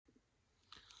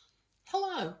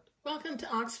Hello, welcome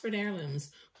to Oxford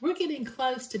Heirlooms. We're getting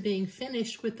close to being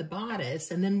finished with the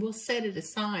bodice, and then we'll set it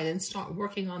aside and start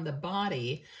working on the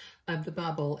body of the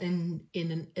bubble in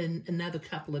another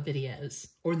couple of videos,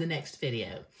 or the next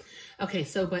video. Okay,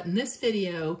 but in this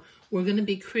video, we're going to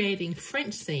be creating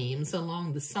French seams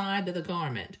along the side of the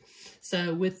garment.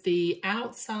 So with the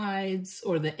outsides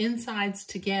or the insides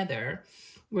together,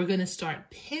 we're going to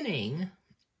start pinning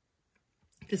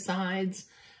the sides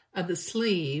of the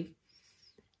sleeve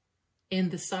in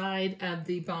the side of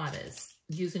the bodice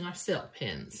using our silk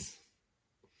pins.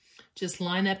 Just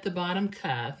line up the bottom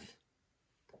cuff.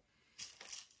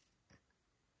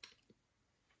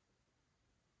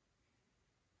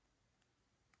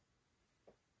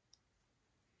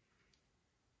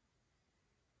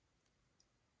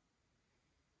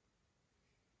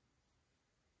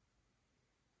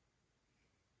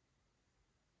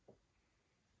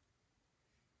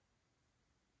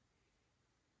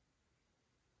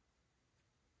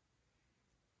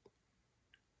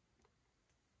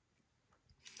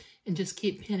 And just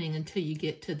keep pinning until you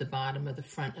get to the bottom of the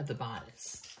front of the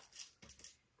bodice.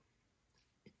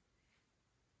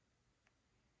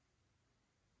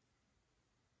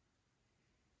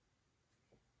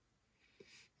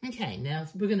 Okay, now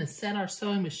we're going to set our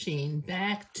sewing machine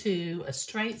back to a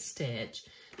straight stitch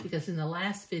because in the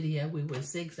last video we were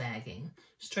zigzagging.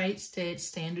 Straight stitch,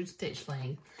 standard stitch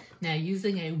length. Now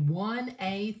using a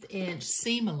 1/8 inch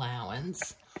seam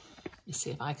allowance, let me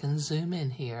see if I can zoom in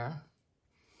here.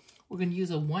 We're going to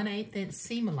use a 1/8 inch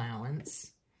seam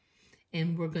allowance,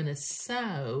 and we're going to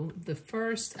sew the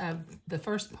first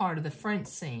part of the front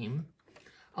seam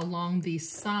along the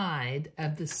side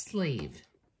of the sleeve.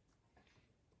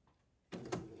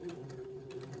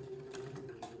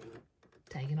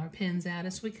 Taking our pins out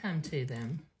as we come to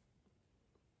them.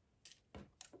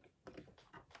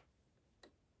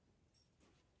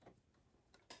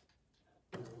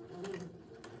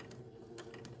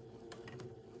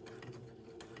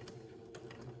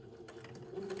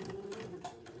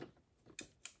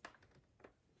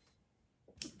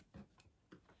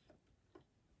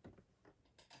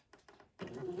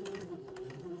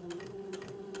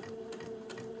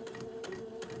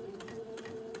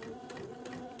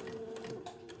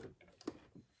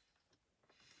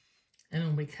 And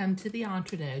when we come to the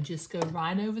entredot, just go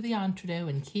right over the entredot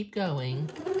and keep going,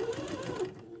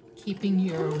 keeping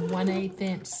your 1/8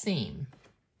 inch seam.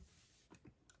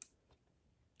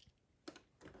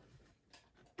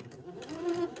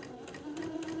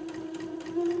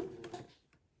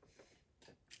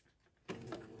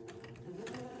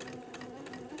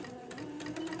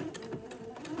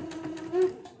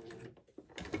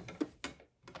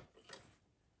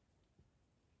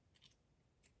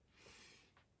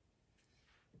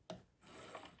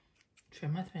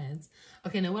 Trim my threads.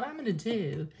 Okay, now what I'm going to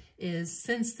do is,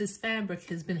 since this fabric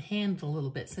has been handled a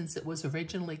little bit since it was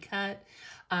originally cut,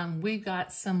 we've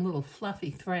got some little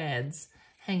fluffy threads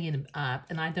hanging up,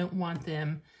 and I don't want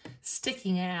them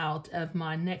sticking out of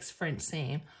my next French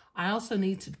seam. I also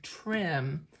need to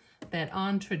trim that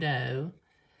entredot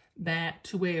back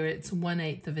to where it's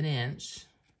 1/8 of an inch.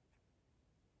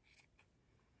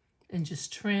 And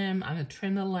just trim, I'm going to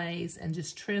trim the lace and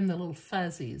just trim the little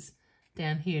fuzzies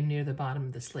down here near the bottom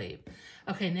of the sleeve.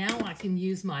 Okay, now I can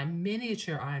use my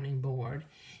miniature ironing board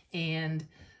and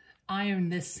iron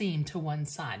this seam to one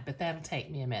side, but that'll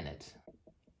take me a minute.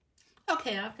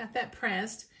 Okay, I've got that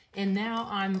pressed, and now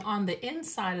I'm on the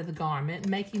inside of the garment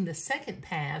making the second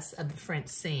pass of the French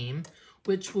seam,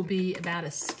 which will be about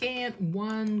a scant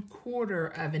 1/4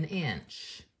 of an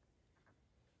inch.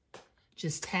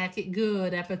 Just tack it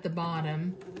good up at the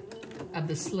bottom of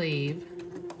the sleeve,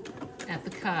 at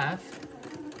the cuff.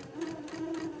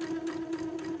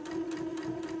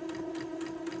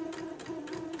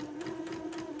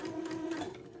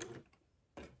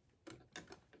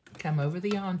 Come over the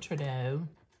entredot.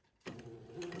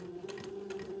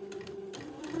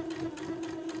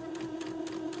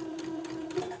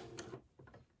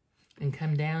 And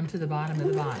come down to the bottom of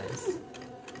the bodice.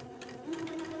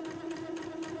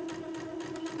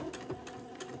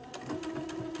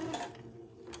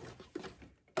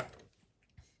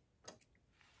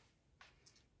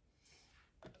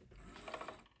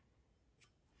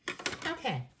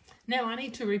 Okay, now I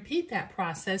need to repeat that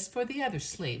process for the other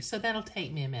sleeve, so that'll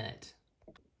take me a minute.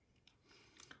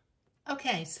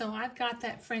 Okay, so I've got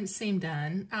that French seam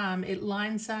done. It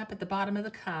lines up at the bottom of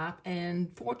the cup,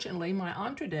 and fortunately my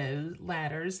entredot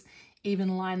ladders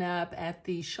even line up at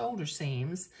the shoulder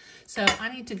seams. So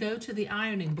I need to go to the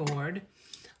ironing board,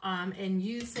 and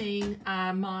using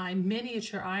my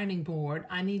miniature ironing board,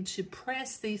 I need to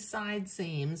press these side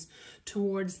seams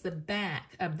towards the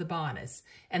back of the bodice.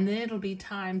 And then it'll be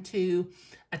time to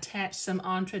attach some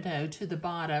entredot to the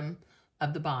bottom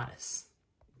of the bodice.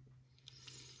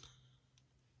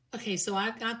 Okay, so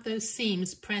I've got those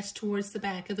seams pressed towards the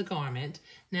back of the garment.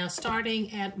 Now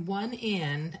starting at one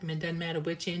end, it doesn't matter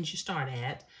which end you start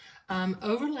at,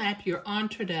 overlap your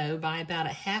entredot by about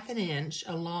 1/2 inch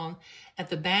along at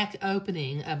the back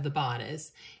opening of the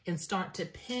bodice and start to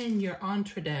pin your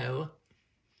entredot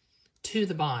to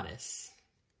the bodice.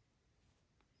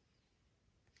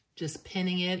 Just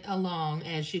pinning it along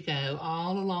as you go,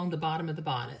 all along the bottom of the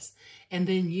bodice. And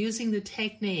then using the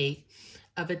technique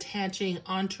of attaching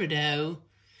entredot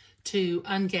to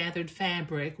ungathered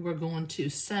fabric, we're going to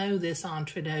sew this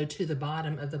entredot to the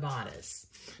bottom of the bodice.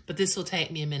 But this will take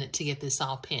me a minute to get this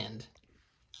all pinned.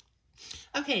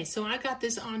 Okay, so I got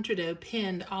this entredot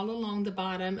pinned all along the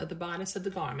bottom of the bodice of the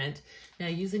garment. Now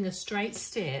using a straight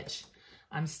stitch,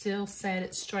 I'm still set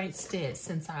at straight stitch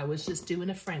since I was just doing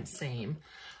a French seam.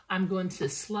 I'm going to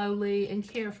slowly and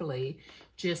carefully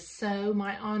just sew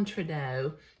my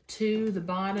entredot to the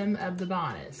bottom of the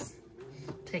bodice,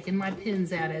 taking my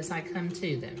pins out as I come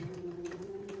to them.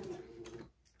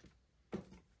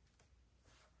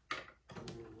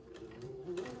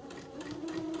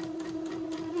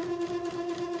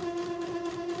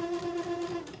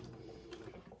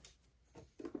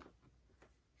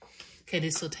 Okay,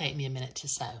 this will take me a minute to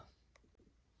sew.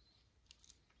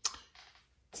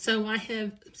 So I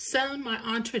have sewn my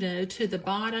entredot to the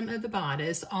bottom of the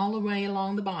bodice all the way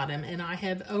along the bottom, and I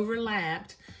have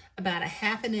overlapped about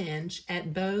 1/2 inch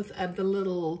at both of the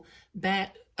little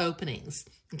back openings,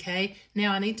 okay?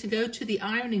 Now I need to go to the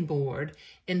ironing board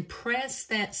and press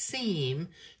that seam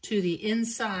to the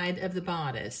inside of the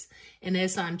bodice. And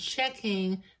as I'm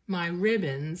checking my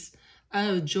ribbons,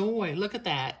 oh joy, look at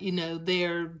that. You know,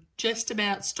 they're just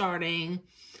about starting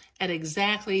at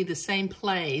exactly the same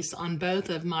place on both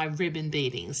of my ribbon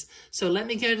beadings. So let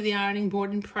me go to the ironing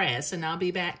board and press, and I'll be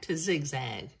back to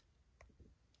zigzag.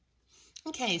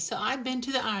 Okay, so I've been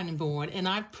to the ironing board and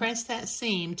I've pressed that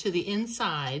seam to the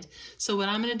inside. So what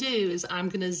I'm going to do is I'm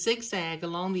going to zigzag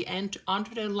along the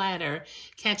entredot ladder,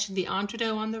 catching the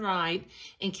entredot on the right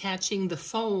and catching the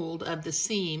fold of the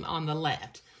seam on the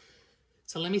left.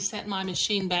 So let me set my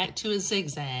machine back to a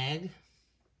zigzag.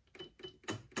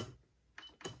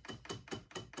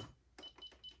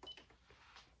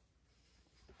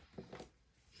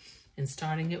 And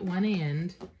starting at one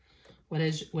end,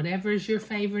 whatever is your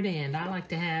favorite end. I like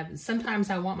to have, sometimes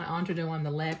I want my entredot on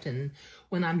the left, and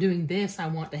when I'm doing this, I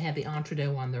want to have the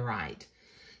entredot on the right.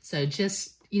 So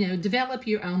just, you know, develop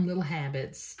your own little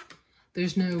habits.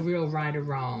 There's no real right or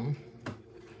wrong.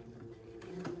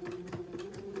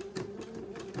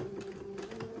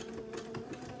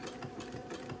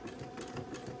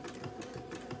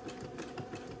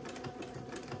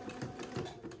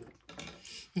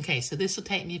 Okay, so this will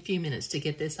take me a few minutes to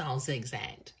get this all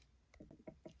zigzagged.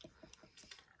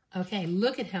 Okay,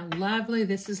 look at how lovely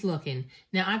this is looking.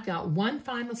 Now I've got one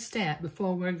final step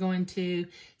before we're going to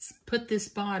put this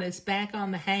bodice back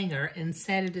on the hanger and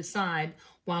set it aside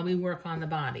while we work on the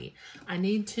body. I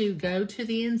need to go to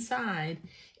the inside,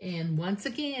 and once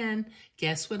again,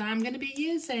 guess what I'm going to be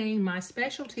using? My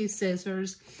specialty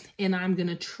scissors, and I'm going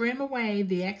to trim away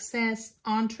the excess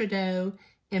entredot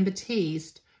and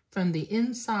batiste from the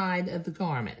inside of the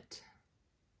garment.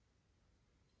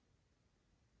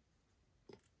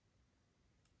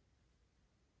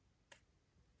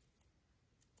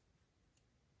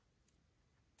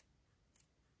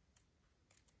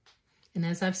 And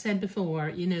as I've said before,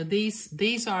 you know,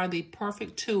 these are the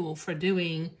perfect tool for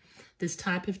doing this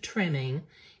type of trimming.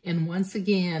 And once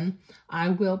again, I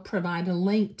will provide a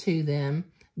link to them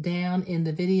down in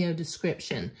the video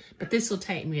description. But this will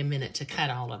take me a minute to cut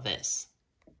all of this.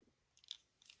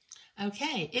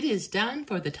 Okay, it is done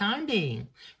for the time being.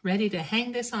 Ready to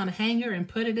hang this on a hanger and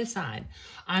put it aside.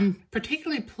 I'm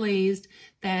particularly pleased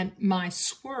that my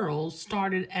swirls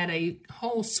started at a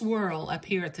whole swirl up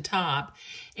here at the top,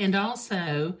 and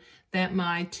also that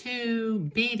my two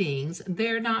beadings,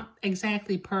 they're not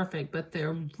exactly perfect, but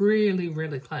they're really,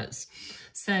 really close.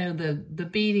 So the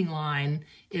beading line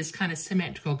is kind of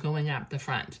symmetrical going up the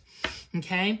front,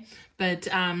 okay? But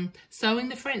sewing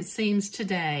the French seams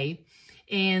today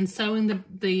and sewing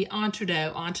the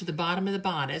entredot onto the bottom of the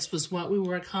bodice was what we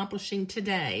were accomplishing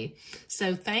today.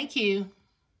 So thank you.